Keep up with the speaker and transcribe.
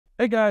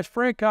Hey guys,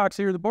 Frank Cox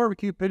here, the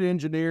barbecue pit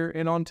engineer,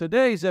 and on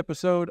today's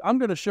episode, I'm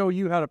going to show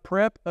you how to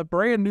prep a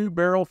brand new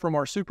barrel from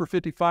our Super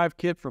 55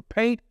 kit for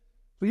paint,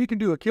 so you can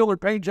do a killer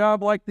paint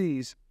job like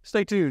these.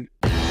 Stay tuned.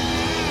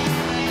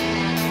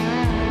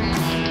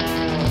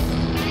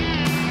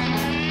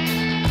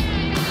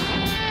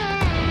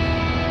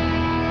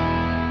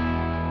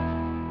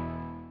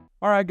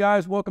 All right,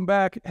 guys, welcome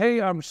back.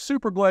 Hey, I'm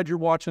super glad you're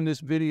watching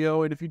this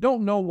video, and if you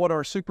don't know what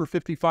our Super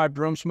 55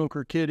 Drum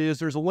Smoker kit is,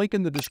 there's a link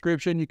in the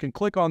description. You can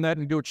click on that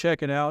and go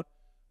check it out.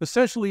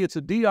 Essentially, it's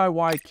a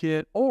DIY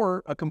kit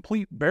or a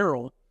complete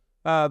barrel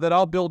that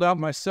I'll build out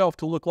myself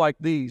to look like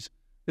these.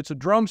 It's a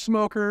drum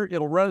smoker.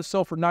 It'll run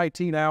itself for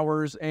 19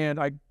 hours,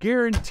 and I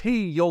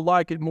guarantee you'll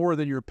like it more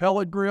than your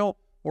pellet grill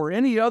or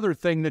any other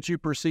thing that you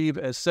perceive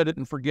as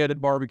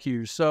set-it-and-forget-it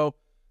barbecues. So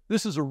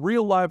this is a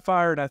real live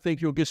fire, and I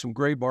think you'll get some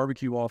great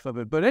barbecue off of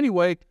it. But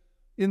anyway,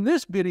 in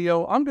this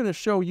video, I'm going to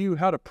show you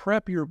how to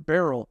prep your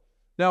barrel.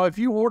 Now, if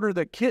you order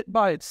the kit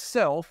by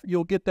itself,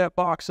 you'll get that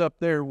box up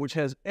there, which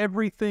has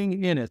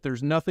everything in it.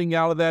 There's nothing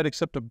out of that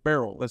except a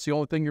barrel. That's the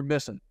only thing you're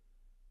missing.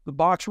 The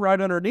box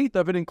right underneath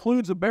of it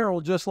includes a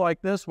barrel just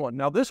like this one.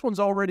 Now, this one's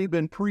already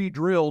been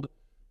pre-drilled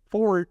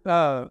for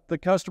the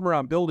customer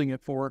I'm building it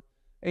for.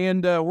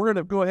 And we're going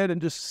to go ahead and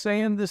just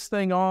sand this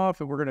thing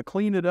off, and we're going to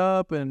clean it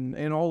up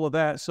and all of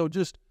that. So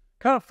just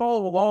kind of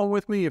follow along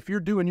with me. If you're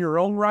doing your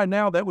own right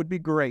now, that would be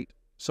great.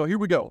 So here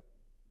we go.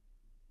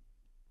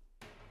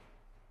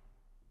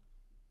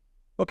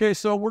 Okay,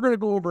 so we're going to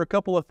go over a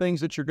couple of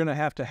things that you're going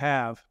to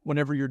have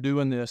whenever you're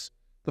doing this.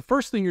 The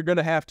first thing you're going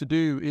to have to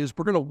do is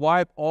we're going to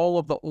wipe all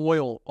of the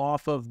oil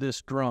off of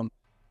this drum.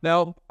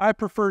 Now, I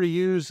prefer to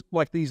use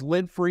like these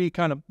lint-free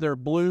kind of, they're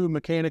blue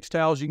mechanics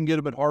towels. You can get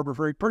them at Harbor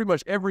Freight. Pretty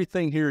much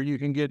everything here you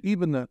can get,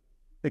 even the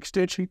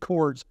extension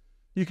cords,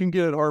 you can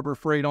get at Harbor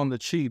Freight on the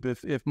cheap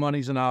if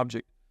money's an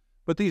object.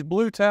 But these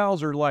blue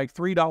towels are like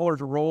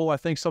 $3 a roll, I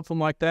think, something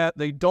like that.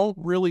 They don't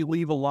really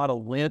leave a lot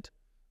of lint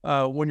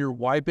when you're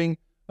wiping.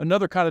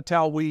 Another kind of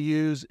towel we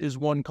use is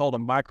one called a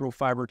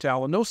microfiber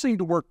towel, and those seem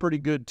to work pretty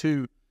good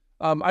too.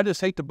 I just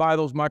hate to buy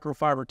those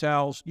microfiber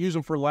towels, use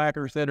them for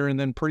lacquer thinner, and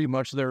then pretty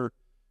much they're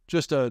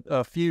just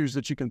a fuse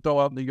that you can throw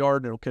out in the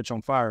yard and it'll catch on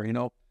fire, you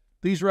know.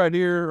 These right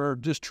here are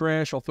just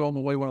trash. I'll throw them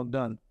away when I'm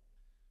done.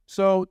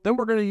 So then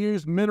we're going to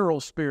use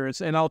mineral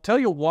spirits, and I'll tell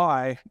you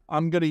why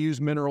I'm going to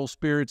use mineral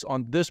spirits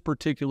on this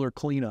particular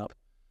cleanup.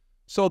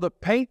 So the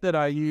paint that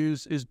I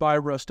use is by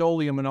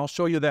Rust-Oleum, and I'll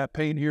show you that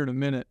paint here in a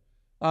minute.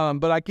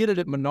 But I get it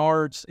at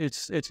Menards.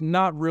 It's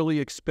not really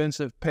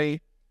expensive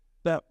paint.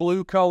 That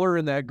blue color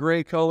and that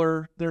gray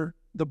color,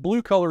 the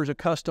blue color is a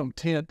custom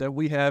tint that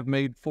we have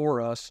made for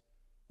us.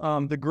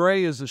 The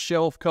gray is a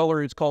shelf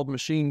color. It's called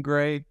machine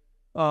gray.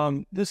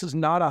 This is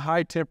not a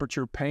high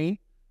temperature paint,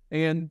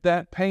 and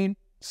that paint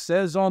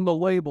says on the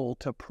label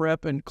to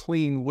prep and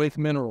clean with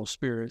mineral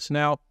spirits.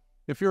 Now,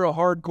 if you're a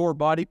hardcore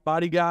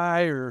body guy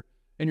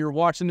and you're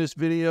watching this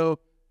video,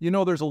 you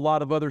know there's a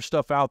lot of other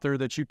stuff out there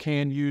that you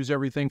can use,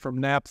 everything from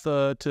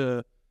naphtha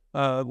to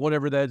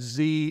whatever that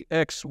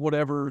ZX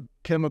whatever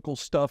chemical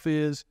stuff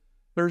is.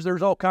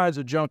 There's all kinds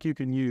of junk you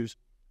can use.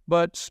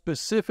 But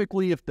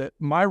specifically,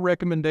 my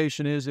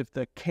recommendation is if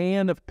the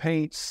can of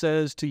paint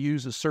says to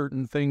use a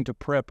certain thing to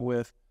prep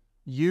with,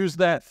 use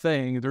that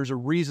thing. There's a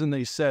reason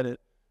they said it.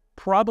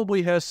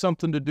 Probably has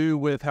something to do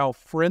with how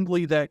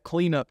friendly that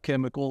cleanup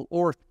chemical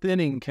or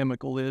thinning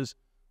chemical is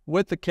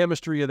with the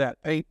chemistry of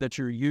that paint that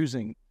you're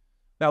using.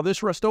 Now,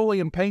 this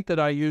Rust-Oleum paint that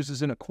I use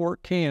is in a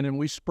quart can, and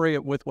we spray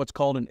it with what's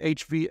called an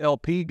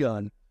HVLP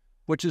gun,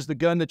 which is the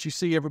gun that you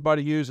see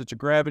everybody use. It's a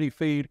gravity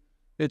feed.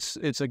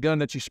 It's a gun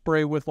that you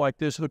spray with like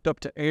this, hooked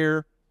up to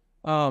air.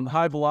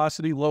 High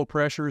velocity, low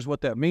pressure is what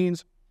that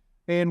means.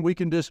 And we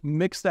can just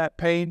mix that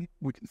paint.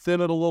 We can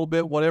thin it a little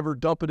bit, whatever,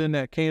 dump it in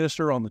that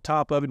canister on the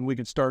top of it, and we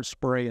can start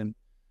spraying.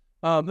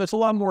 That's a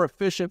lot more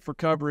efficient for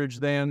coverage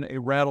than a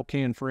rattle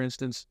can, for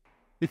instance.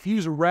 If you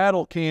use a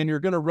rattle can, you're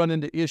going to run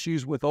into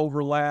issues with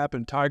overlap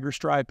and tiger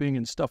striping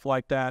and stuff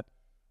like that.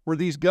 Where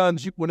these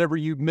guns, whenever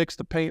you mix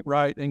the paint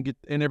right and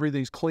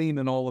everything's clean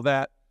and all of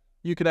that,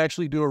 you can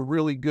actually do a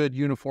really good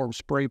uniform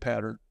spray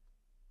pattern.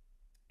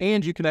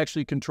 And you can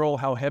actually control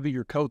how heavy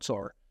your coats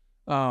are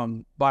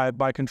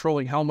by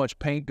controlling how much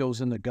paint goes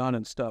in the gun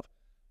and stuff.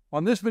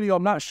 On this video,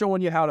 I'm not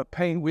showing you how to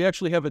paint. We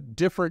actually have a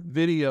different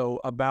video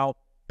about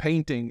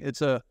painting.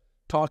 It's a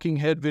talking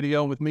head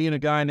video with me and a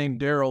guy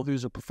named Daryl,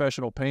 who's a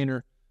professional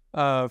painter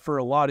for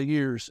a lot of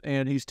years,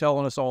 and he's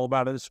telling us all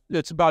about it.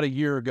 It's about a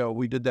year ago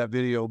we did that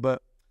video,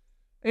 but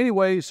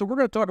anyway, so we're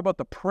going to talk about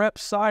the prep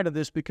side of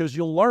this because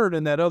you'll learn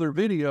in that other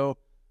video,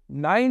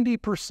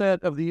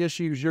 90% of the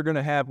issues you're going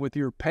to have with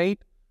your paint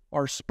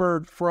are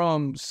spurred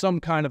from some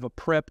kind of a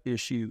prep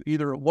issue.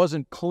 Either it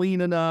wasn't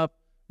clean enough,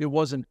 it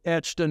wasn't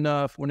etched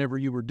enough whenever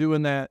you were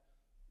doing that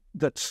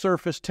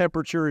surface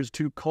temperature is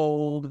too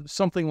cold,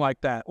 something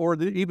like that, or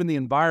even the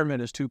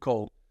environment is too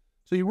cold.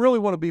 So you really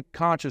want to be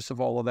conscious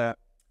of all of that.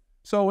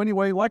 So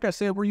anyway, like I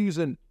said, we're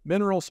using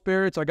mineral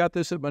spirits. I got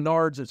this at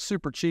Menards. It's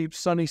super cheap,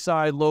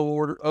 Sunnyside,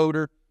 low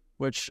odor,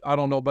 which I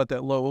don't know about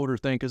that low odor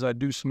thing because I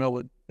do smell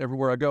it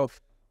everywhere I go.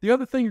 The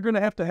other thing you're going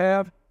to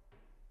have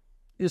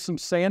is some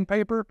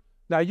sandpaper.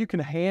 Now, you can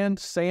hand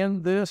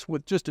sand this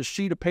with just a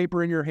sheet of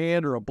paper in your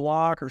hand or a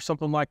block or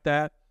something like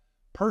that.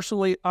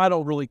 Personally, I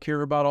don't really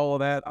care about all of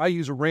that. I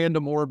use a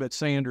random orbit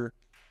sander.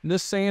 And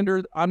this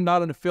sander, I'm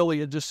not an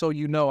affiliate, just so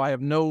you know. I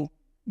have no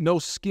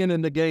skin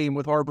in the game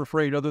with Harbor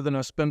Freight other than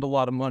I spend a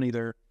lot of money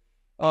there.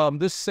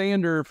 This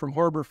sander from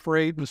Harbor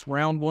Freight, this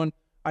round one,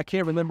 I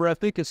can't remember. I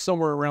think it's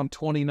somewhere around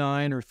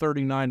 $29 or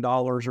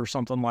 $39 or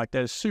something like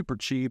that. It's super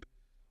cheap.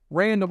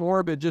 Random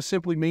orbit just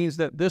simply means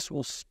that this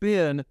will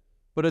spin,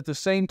 but at the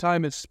same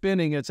time it's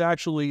spinning, it's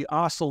actually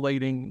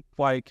oscillating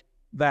like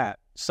that,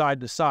 side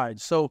to side.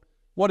 So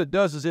what it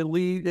does is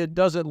it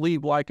doesn't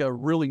leave like a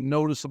really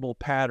noticeable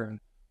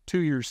pattern to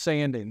your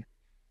sanding.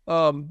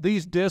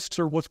 These discs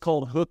are what's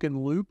called hook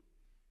and loop.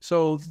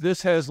 So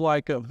this has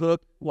like a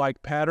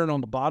hook-like pattern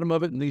on the bottom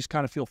of it, and these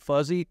kind of feel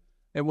fuzzy.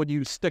 And when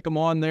you stick them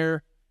on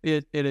there,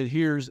 it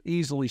adheres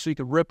easily. So you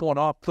can rip one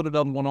off, put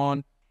another one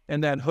on,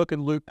 and that hook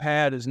and loop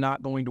pad is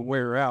not going to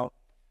wear out.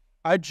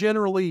 I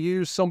generally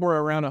use somewhere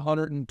around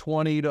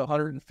 120 to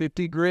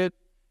 150 grit.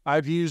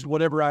 I've used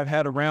whatever I've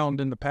had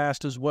around in the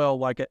past as well,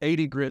 like an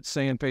 80 grit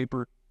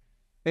sandpaper.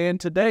 And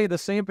today, the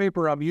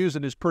sandpaper I'm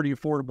using is pretty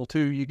affordable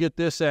too. You get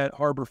this at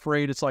Harbor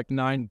Freight. It's like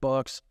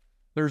 $9.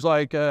 There's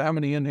like, how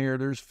many in here?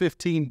 There's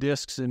 15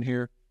 discs in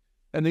here.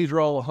 And these are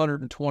all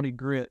 120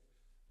 grit.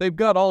 They've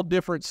got all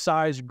different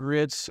size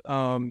grits.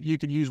 You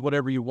can use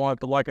whatever you want,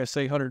 but like I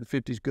say,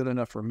 150 is good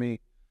enough for me.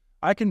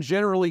 I can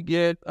generally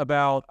get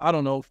about,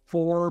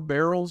 4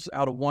 barrels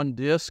out of one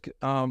disc.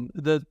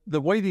 The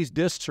way these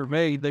discs are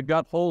made, they've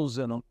got holes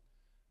in them.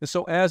 And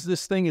so as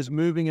this thing is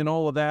moving and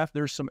all of that,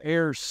 there's some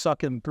air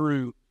sucking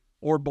through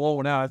or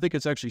blowing out. I think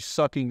it's actually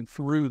sucking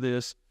through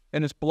this,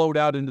 and it's blowed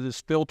out into this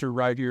filter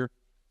right here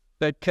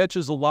that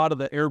catches a lot of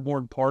the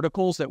airborne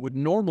particles that would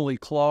normally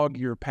clog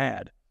your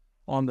pad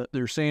on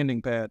their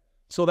sanding pad.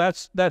 So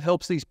that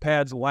helps these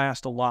pads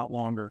last a lot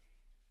longer.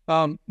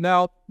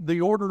 Now,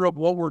 the order of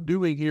what we're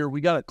doing here, we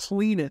got to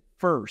clean it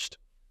first.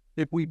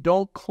 If we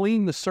don't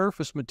clean the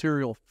surface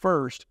material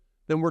first,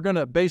 then we're going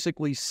to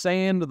basically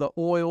sand the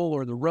oil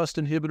or the rust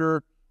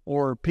inhibitor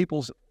or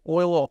people's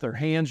oil off their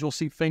hands. You'll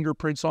see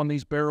fingerprints on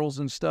these barrels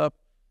and stuff.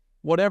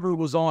 Whatever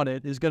was on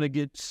it is going to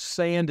get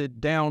sanded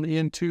down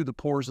into the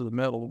pores of the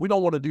metal. We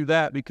don't want to do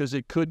that because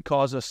it could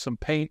cause us some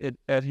paint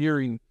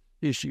adhering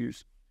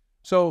issues.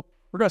 So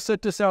we're going to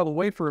set this out of the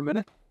way for a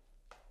minute.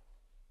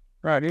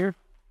 Right here.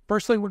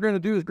 First thing we're going to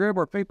do is grab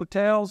our paper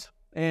towels,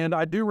 and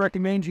I do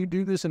recommend you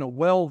do this in a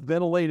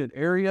well-ventilated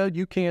area.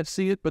 You can't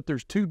see it, but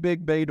there's 2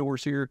 big bay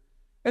doors here,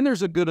 and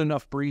there's a good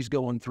enough breeze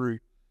going through.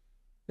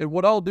 And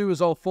what I'll do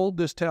is I'll fold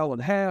this towel in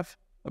half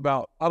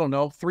about,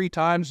 3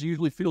 times.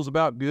 Usually feels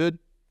about good.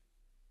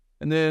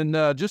 And then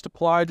just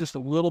apply just a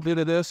little bit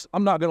of this.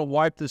 I'm not going to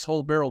wipe this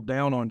whole barrel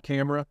down on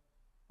camera.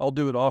 I'll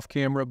do it off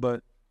camera,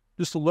 but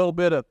just a little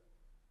bit of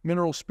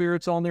mineral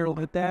spirits on there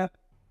like that.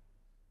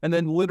 And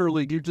then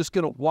literally you're just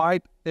going to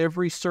wipe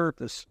every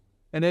surface.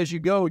 And as you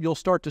go, you'll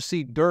start to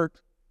see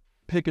dirt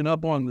picking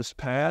up on this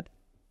pad.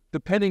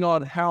 Depending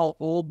on how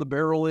old the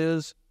barrel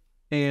is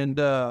and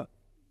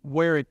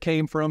where it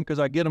came from, because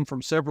I get them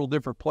from several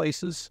different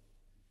places,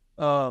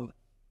 and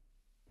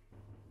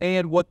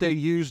what they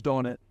used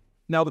on it.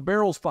 Now, the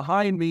barrels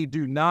behind me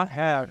do not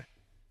have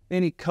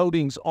any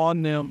coatings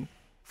on them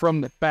from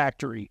the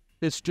factory.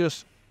 It's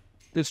just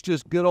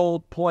good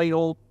old, plain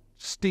old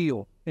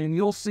steel. And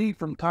you'll see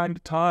from time to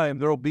time,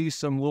 there'll be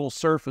some little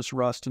surface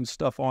rust and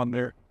stuff on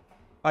there.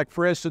 Like,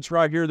 for instance,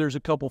 right here, there's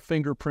a couple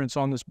fingerprints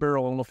on this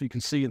barrel. I don't know if you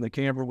can see in the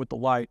camera with the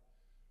light.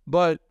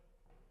 But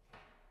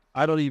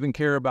I don't even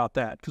care about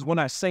that, because when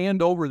I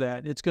sand over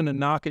that, it's going to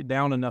knock it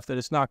down enough that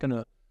it's not going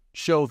to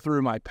show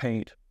through my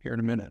paint here in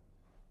a minute.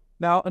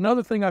 Now,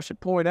 another thing I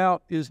should point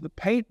out is the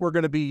paint we're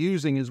going to be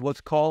using is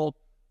what's called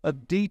a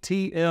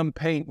DTM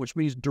paint, which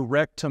means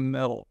direct to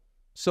metal.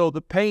 So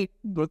the paint,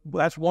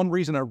 that's one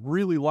reason I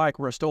really like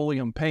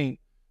Rust-Oleum paint,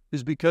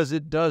 is because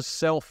it does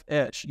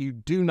self-etch. You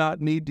do not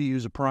need to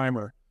use a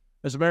primer.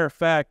 As a matter of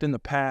fact, in the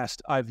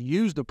past, I've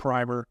used a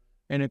primer,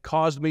 and it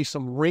caused me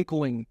some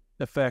wrinkling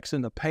effects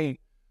in the paint.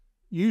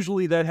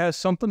 Usually that has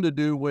something to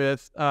do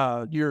with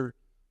your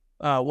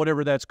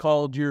whatever that's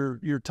called,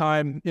 your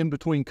time in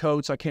between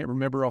coats. I can't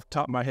remember off the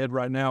top of my head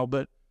right now,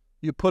 but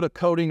you put a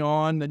coating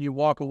on, then you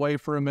walk away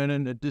for a minute,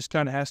 and it just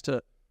kind of has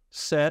to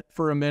set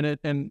for a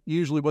minute. And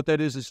usually what that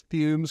is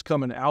fumes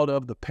coming out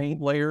of the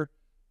paint layer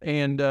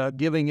and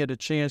giving it a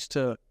chance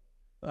to,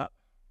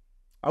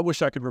 I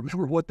wish I could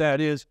remember what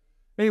that is.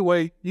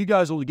 Anyway, you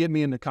guys will get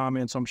me in the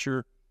comments, I'm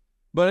sure.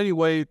 But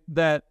anyway,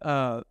 that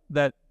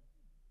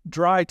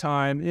dry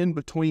time in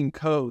between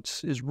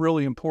coats is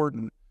really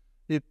important.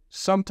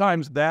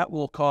 Sometimes that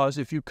will cause,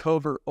 if you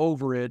cover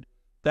over it,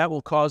 that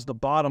will cause the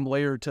bottom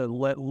layer to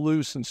let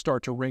loose and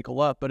start to wrinkle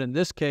up. But in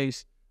this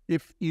case,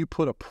 if you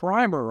put a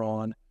primer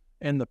on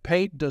and the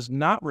paint does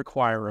not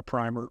require a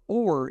primer,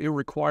 or it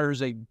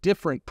requires a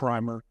different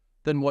primer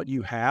than what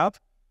you have,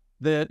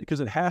 then because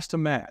it has to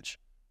match.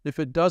 If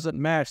it doesn't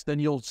match, then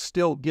you'll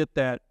still get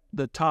that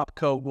the top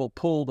coat will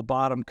pull the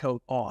bottom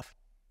coat off.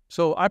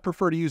 So I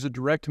prefer to use a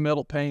direct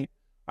metal paint.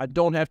 I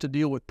don't have to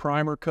deal with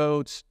primer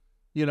coats.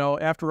 You know,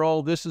 after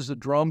all, this is a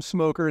drum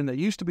smoker, and they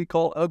used to be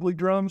called ugly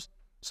drums.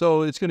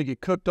 So it's going to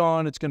get cooked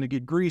on. It's going to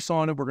get grease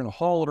on it. We're going to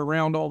haul it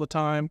around all the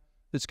time.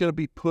 It's going to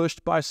be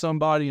pushed by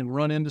somebody and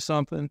run into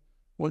something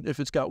if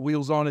it's got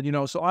wheels on it, you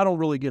know. So I don't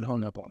really get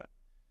hung up on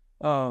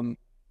it.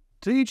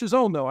 To each his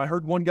own, though. I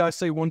heard one guy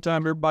say one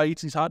time, everybody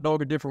eats his hot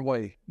dog a different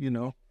way, you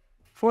know.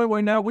 So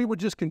anyway, now we would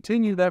just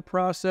continue that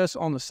process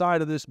on the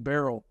side of this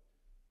barrel.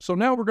 So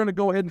now we're going to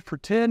go ahead and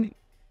pretend.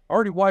 I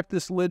already wiped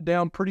this lid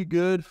down pretty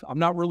good. I'm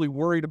not really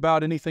worried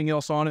about anything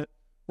else on it.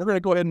 We're going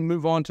to go ahead and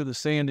move on to the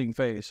sanding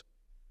phase.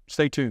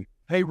 Stay tuned.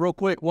 Hey, real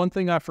quick, one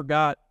thing I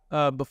forgot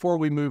before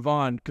we move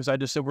on, because I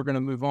just said we're going to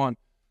move on.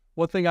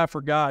 One thing I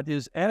forgot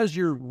is as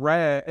your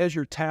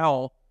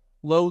towel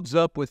loads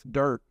up with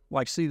dirt,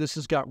 like see this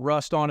has got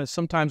rust on it,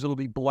 sometimes it'll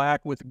be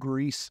black with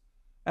grease.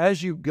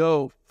 As you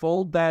go,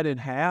 fold that in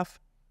half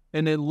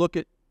and then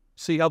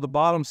see how the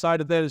bottom side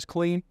of that is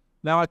clean?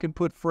 Now I can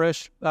put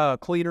fresh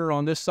cleaner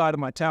on this side of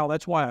my towel.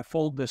 That's why I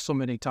fold this so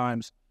many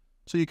times.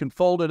 So you can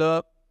fold it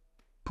up,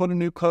 put a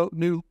new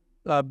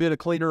bit of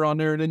cleaner on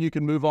there, and then you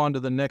can move on to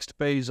the next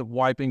phase of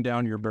wiping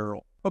down your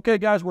barrel. Okay,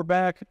 guys, we're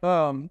back.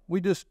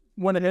 We just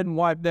went ahead and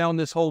wiped down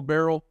this whole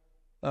barrel.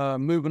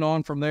 Moving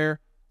on from there,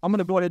 I'm going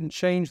to go ahead and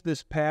change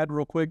this pad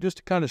real quick just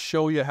to kind of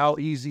show you how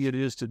easy it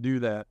is to do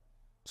that.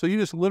 So you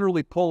just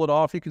literally pull it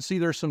off. You can see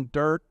there's some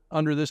dirt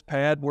under this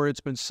pad where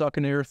it's been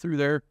sucking air through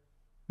there.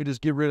 We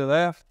just get rid of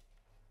that.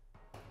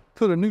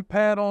 Put a new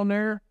pad on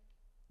there.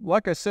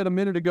 Like I said a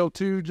minute ago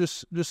too,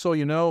 just so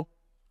you know,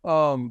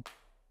 you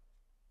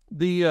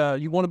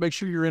want to make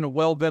sure you're in a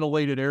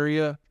well-ventilated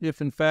area.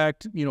 If in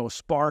fact, you know, a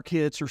spark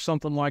hits or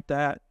something like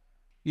that,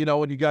 you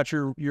know, and you got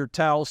your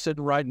towel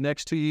sitting right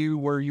next to you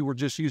where you were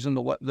just using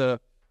the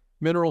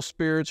mineral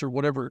spirits or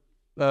whatever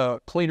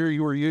cleaner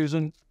you were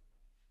using,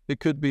 it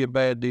could be a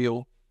bad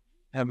deal.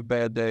 Have a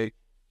bad day.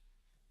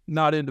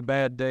 Not into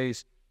bad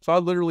days. So I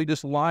literally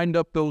just lined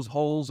up those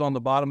holes on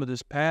the bottom of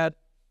this pad,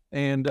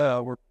 and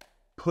we're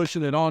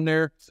pushing it on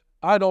there.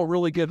 I don't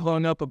really get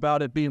hung up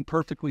about it being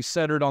perfectly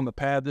centered on the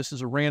pad. This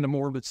is a random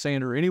orbit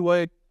sander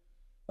anyway.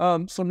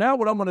 So now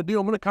what I'm going to do,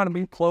 I'm going to kind of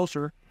be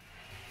closer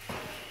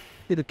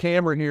to the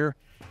camera here,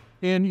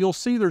 and you'll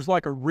see there's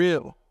like a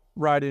rib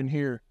right in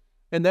here.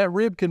 And that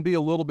rib can be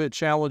a little bit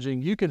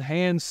challenging. You can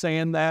hand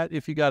sand that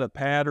if you got a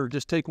pad, or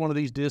just take one of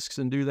these discs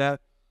and do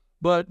that.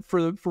 But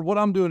for what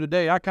I'm doing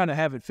today, I kind of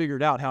have it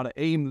figured out how to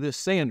aim this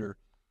sander.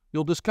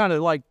 You'll just kind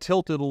of like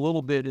tilt it a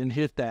little bit and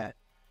hit that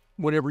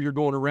whenever you're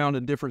going around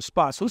in different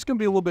spots. So it's going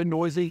to be a little bit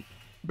noisy.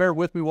 Bear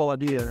with me while I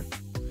do it.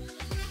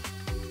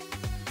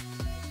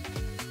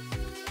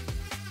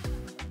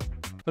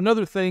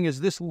 Another thing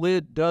is this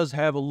lid does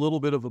have a little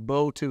bit of a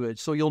bow to it.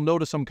 So you'll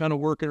notice I'm kind of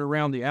working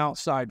around the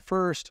outside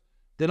first.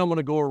 Then I'm going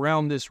to go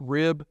around this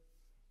rib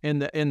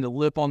and the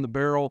lip on the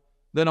barrel.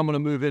 Then I'm going to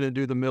move in and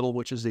do the middle,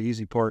 which is the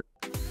easy part.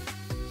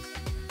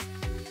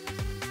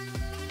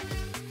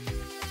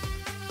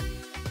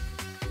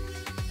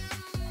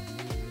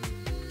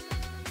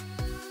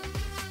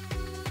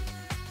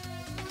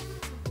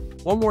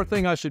 One more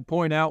thing I should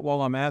point out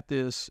while I'm at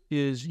this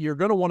is you're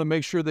going to want to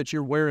make sure that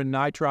you're wearing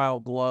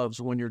nitrile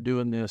gloves when you're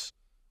doing this,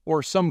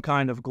 or some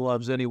kind of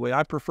gloves anyway.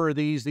 I prefer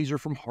these. These are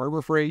from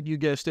Harbor Freight, you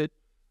guessed it.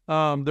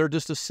 They're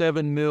just a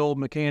 7mm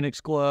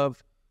mechanics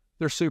glove.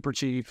 They're super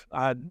cheap.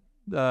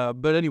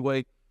 But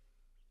anyway,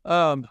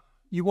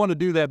 you want to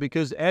do that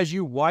because as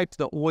you wipe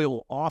the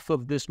oil off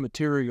of this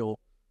material,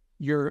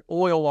 your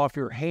oil off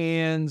your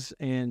hands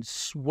and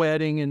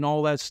sweating and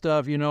all that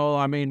stuff, you know,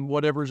 I mean,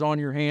 whatever's on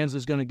your hands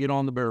is going to get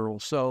on the barrel.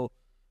 So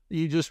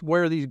you just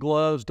wear these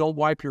gloves. Don't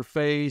wipe your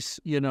face,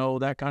 you know,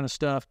 that kind of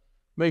stuff.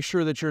 Make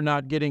sure that you're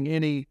not getting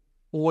any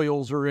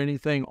oils or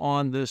anything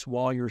on this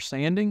while you're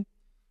sanding.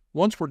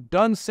 Once we're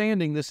done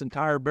sanding this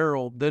entire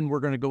barrel, then we're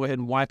going to go ahead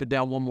and wipe it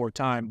down one more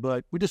time.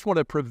 But we just want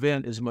to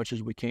prevent as much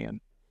as we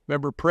can.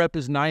 Remember, prep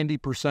is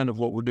 90% of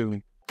what we're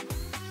doing.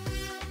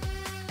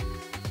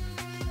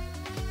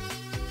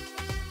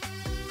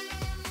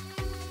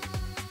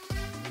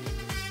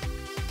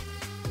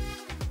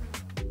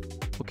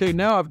 Okay,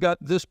 now I've got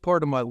this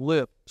part of my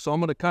lip, so I'm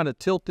going to kind of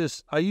tilt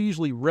this. I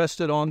usually rest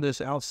it on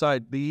this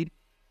outside bead,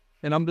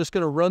 and I'm just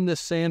going to run this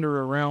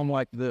sander around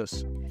like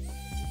this.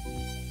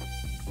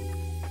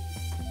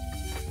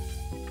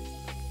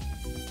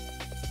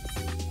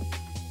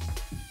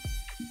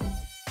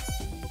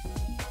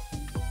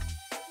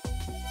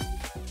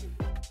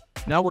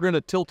 Now we're going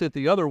to tilt it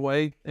the other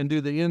way and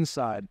do the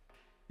inside.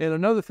 And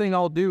another thing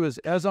I'll do is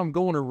as I'm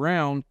going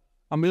around,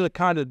 I'm going to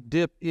kind of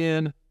dip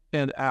in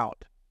and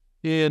out.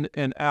 In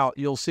and out.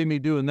 You'll see me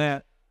doing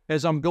that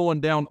as I'm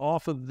going down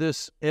off of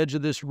this edge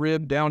of this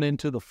rib down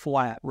into the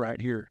flat right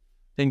here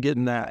and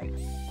getting that.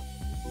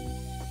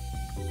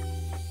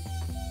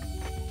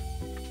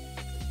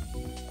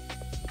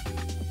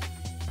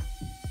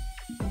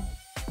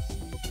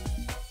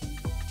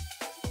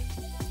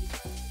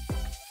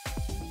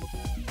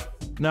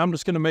 Now I'm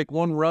just going to make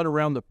one run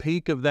around the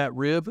peak of that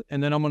rib,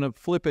 and then I'm going to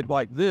flip it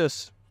like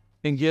this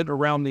and get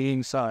around the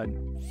inside.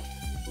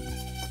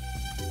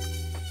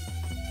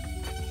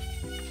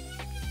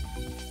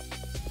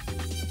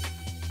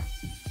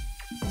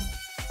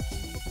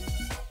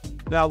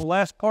 Now, the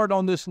last part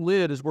on this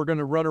lid is we're going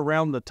to run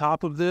around the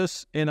top of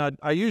this, and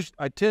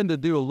I tend to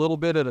do a little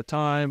bit at a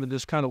time and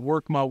just kind of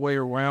work my way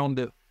around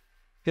it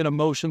in a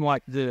motion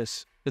like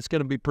this. It's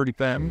going to be pretty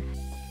fast.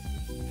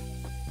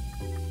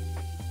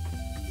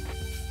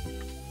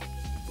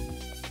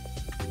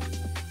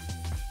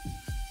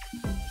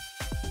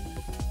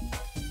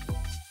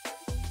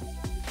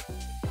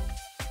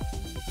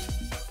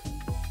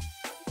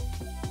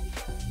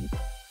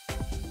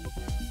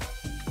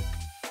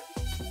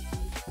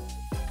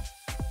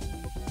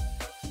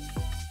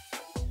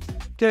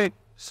 Okay,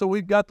 so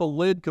we've got the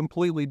lid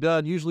completely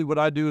done. Usually what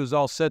I do is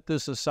I'll set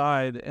this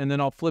aside and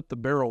then I'll flip the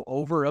barrel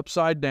over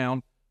upside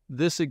down.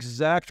 This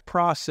exact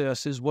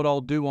process is what I'll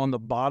do on the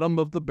bottom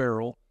of the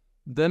barrel.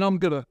 Then I'm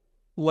going to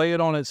lay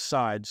it on its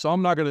side. So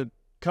I'm not going to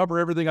cover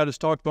everything I just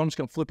talked about. I'm just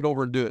going to flip it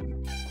over and do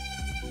it.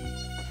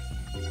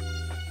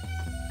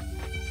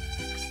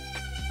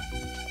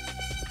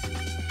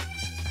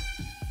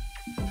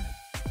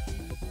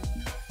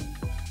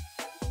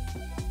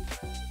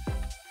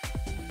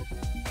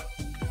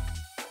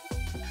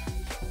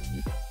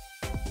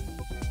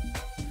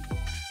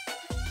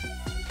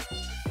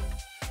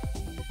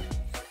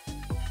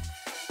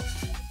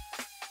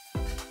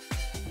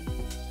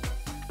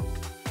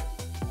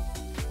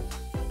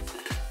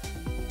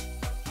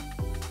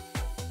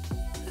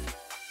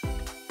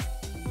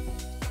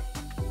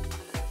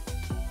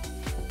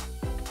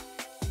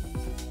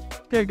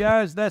 Okay,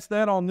 guys, that's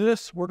that on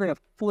this. We're going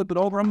to flip it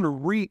over. I'm going to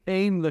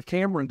re-aim the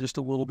camera in just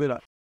a little bit.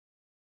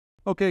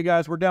 Okay,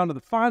 guys, we're down to the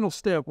final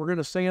step. We're going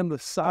to sand the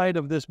side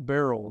of this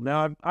barrel.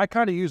 Now, I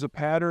kind of use a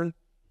pattern,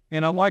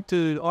 and I like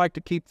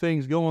to keep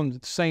things going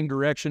the same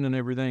direction and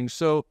everything.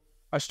 So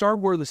I start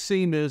where the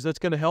seam is. That's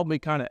going to help me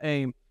kind of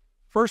aim.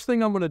 First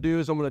thing I'm going to do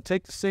is I'm going to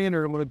take the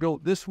sander. I'm going to go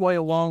this way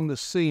along the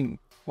seam,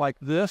 like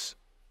this,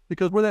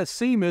 because where that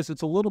seam is,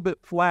 it's a little bit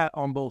flat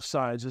on both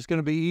sides. It's going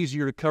to be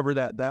easier to cover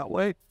that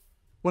way.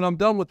 When I'm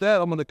done with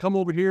that, I'm going to come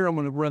over here, I'm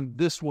going to run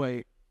this way,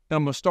 and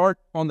I'm going to start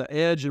on the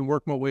edge and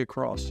work my way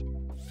across.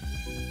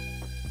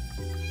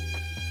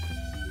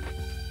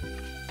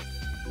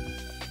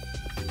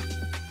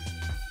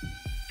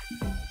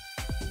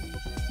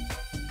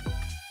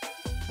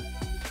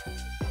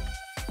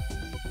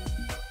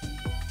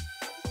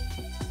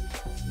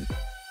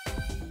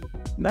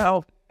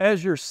 Now,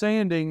 as you're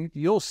sanding,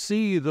 you'll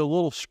see the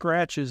little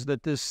scratches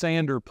that this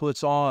sander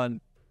puts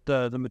on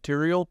the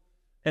material.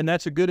 And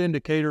that's a good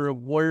indicator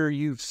of where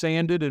you've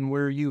sanded and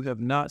where you have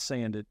not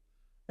sanded.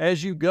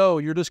 As you go,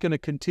 you're just going to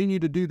continue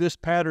to do this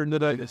pattern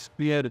that I just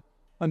did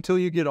until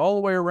you get all the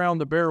way around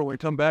the barrel and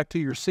come back to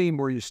your seam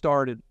where you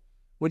started.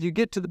 When you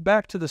get to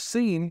back to the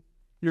seam,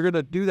 you're going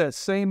to do that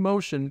same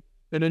motion,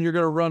 and then you're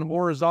going to run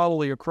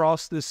horizontally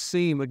across this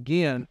seam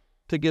again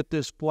to get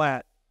this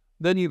flat.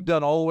 Then you've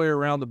done all the way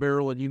around the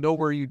barrel, and you know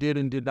where you did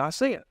and did not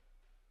sand.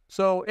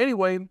 So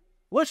anyway,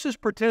 let's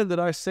just pretend that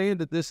I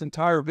sanded this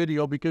entire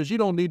video, because you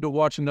don't need to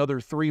watch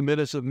another 3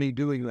 minutes of me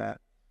doing that.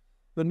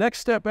 The next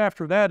step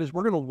after that is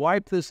we're going to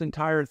wipe this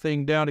entire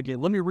thing down again.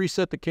 Let me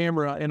reset the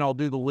camera and I'll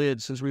do the lid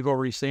since we've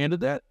already sanded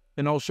that,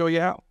 and I'll show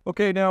you how.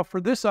 Okay, now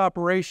for this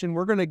operation,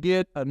 we're going to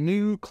get a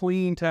new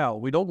clean towel.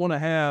 We don't want to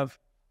have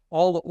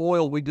all the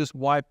oil we just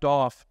wiped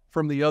off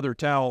from the other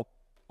towel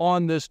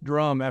on this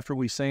drum after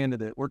we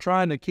sanded it. We're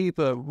trying to keep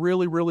a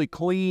really, really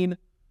clean,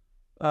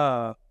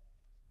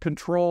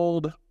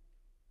 controlled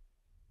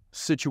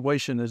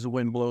situation as the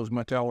wind blows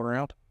my towel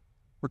around.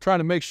 We're trying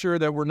to make sure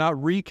that we're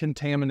not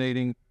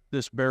recontaminating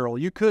this barrel.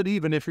 You could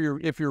even, if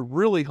you're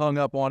really hung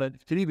up on it, you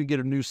could even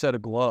get a new set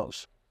of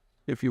gloves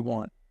if you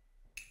want.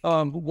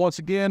 Once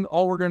again,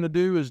 all we're going to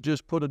do is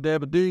just put a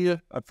dab of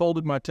Dooya. I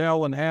folded my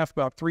towel in half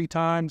about 3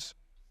 times,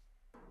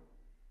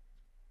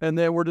 and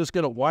then we're just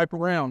going to wipe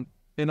around.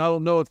 And I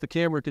don't know if the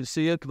camera can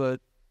see it,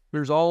 but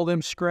there's all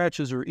them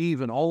scratches are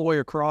even all the way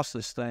across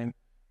this thing.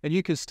 And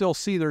you can still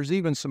see there's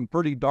even some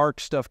pretty dark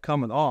stuff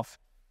coming off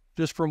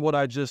just from what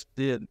I just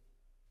did.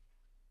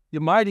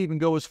 You might even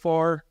go as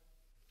far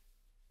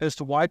as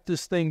to wipe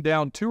this thing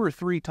down 2 or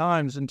 3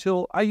 times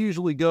until I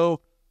usually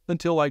go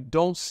until I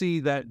don't see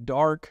that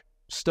dark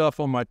stuff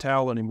on my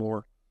towel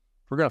anymore.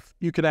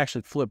 You can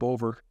actually flip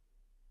over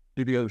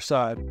to the other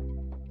side.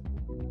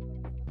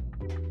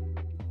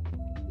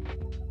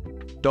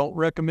 Don't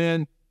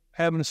recommend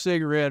having a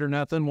cigarette or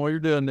nothing while you're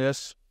doing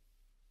this.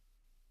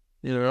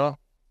 You know,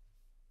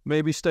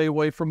 maybe stay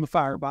away from the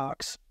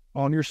firebox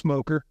on your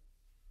smoker.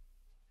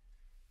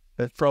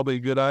 That's probably a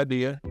good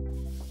idea.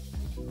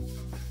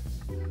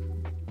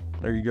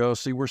 There you go.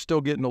 See, we're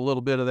still getting a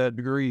little bit of that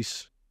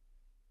grease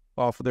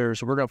off of there.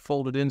 So we're going to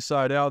fold it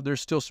inside out.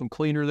 There's still some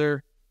cleaner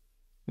there.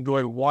 And go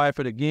ahead and wipe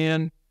it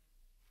again.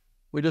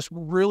 We just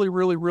really,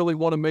 really, really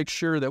want to make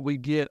sure that we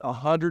get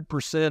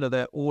 100% of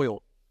that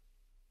oil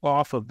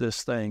off of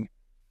this thing,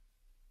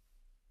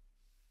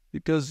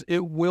 because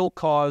it will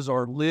cause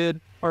our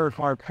lid or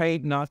our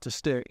paint not to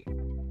stick.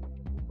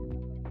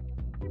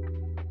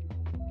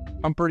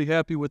 I'm pretty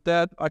happy with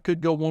that. I could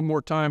go one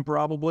more time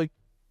probably.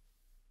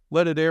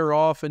 Let it air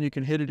off and you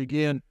can hit it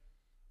again.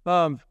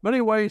 But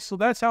anyway, so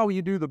that's how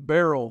you do the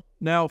barrel.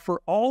 Now,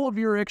 for all of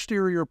your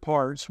exterior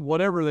parts,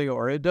 whatever they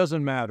are, it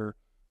doesn't matter.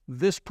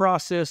 This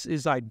process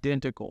is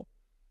identical.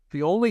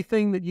 The only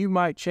thing that you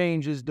might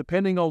change is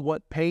depending on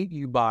what paint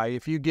you buy.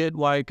 If you get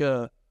like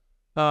a,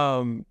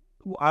 I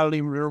don't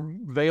even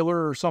remember,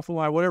 Valor or something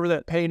like whatever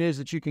that paint is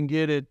that you can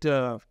get at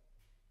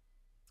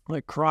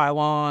like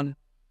Krylon,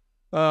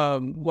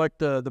 like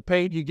the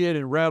paint you get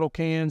in rattle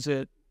cans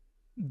at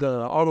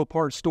the auto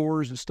parts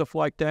stores and stuff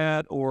like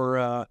that,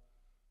 or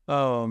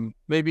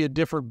maybe a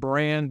different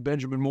brand,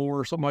 Benjamin Moore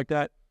or something like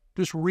that.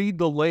 Just read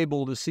the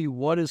label to see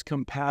what is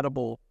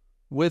compatible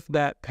with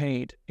that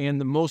paint. And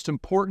the most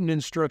important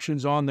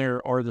instructions on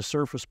there are the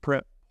surface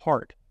prep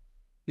part.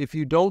 If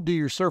you don't do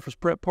your surface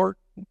prep part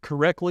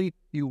correctly,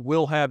 you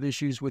will have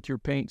issues with your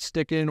paint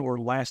sticking or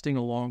lasting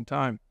a long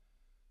time.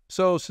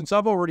 So since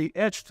I've already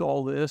etched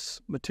all this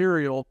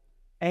material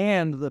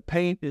and the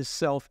paint is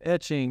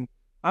self-etching,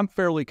 I'm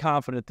fairly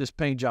confident this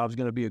paint job is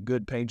going to be a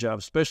good paint job,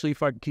 especially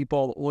if I can keep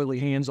all the oily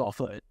hands off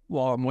of it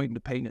while I'm waiting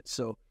to paint it.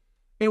 So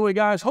anyway,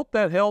 guys, hope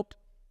that helped.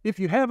 If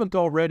you haven't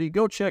already,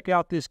 go check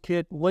out this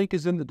kit. Link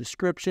is in the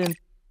description.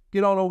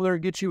 Get on over there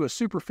and get you a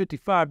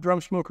Super55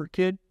 Drum Smoker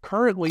kit.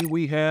 Currently,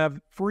 we have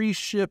free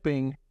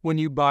shipping when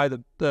you buy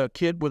the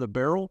kit with a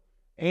barrel,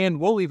 and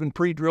we'll even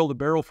pre-drill the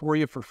barrel for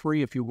you for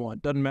free if you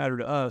want. Doesn't matter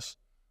to us.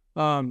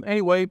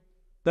 Anyway,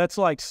 that's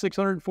like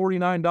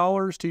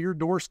 $649 to your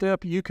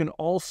doorstep. You can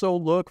also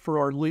look for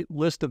our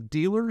list of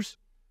dealers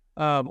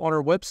on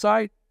our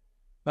website.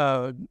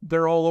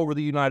 They're all over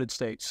the United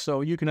States.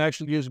 So you can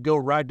actually just go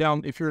right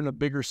down, if you're in a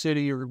bigger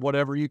city or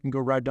whatever, you can go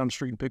right down the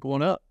street and pick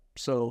one up.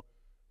 So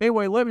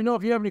anyway, let me know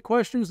if you have any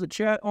questions. The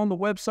chat on the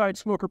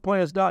website,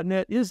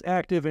 smokerplans.net, is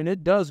active, and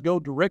it does go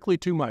directly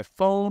to my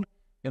phone,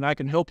 and I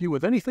can help you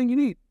with anything you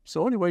need.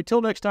 So anyway, till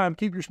next time,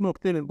 keep your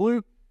smoke thin and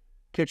blue.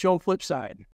 Catch you on the flip side.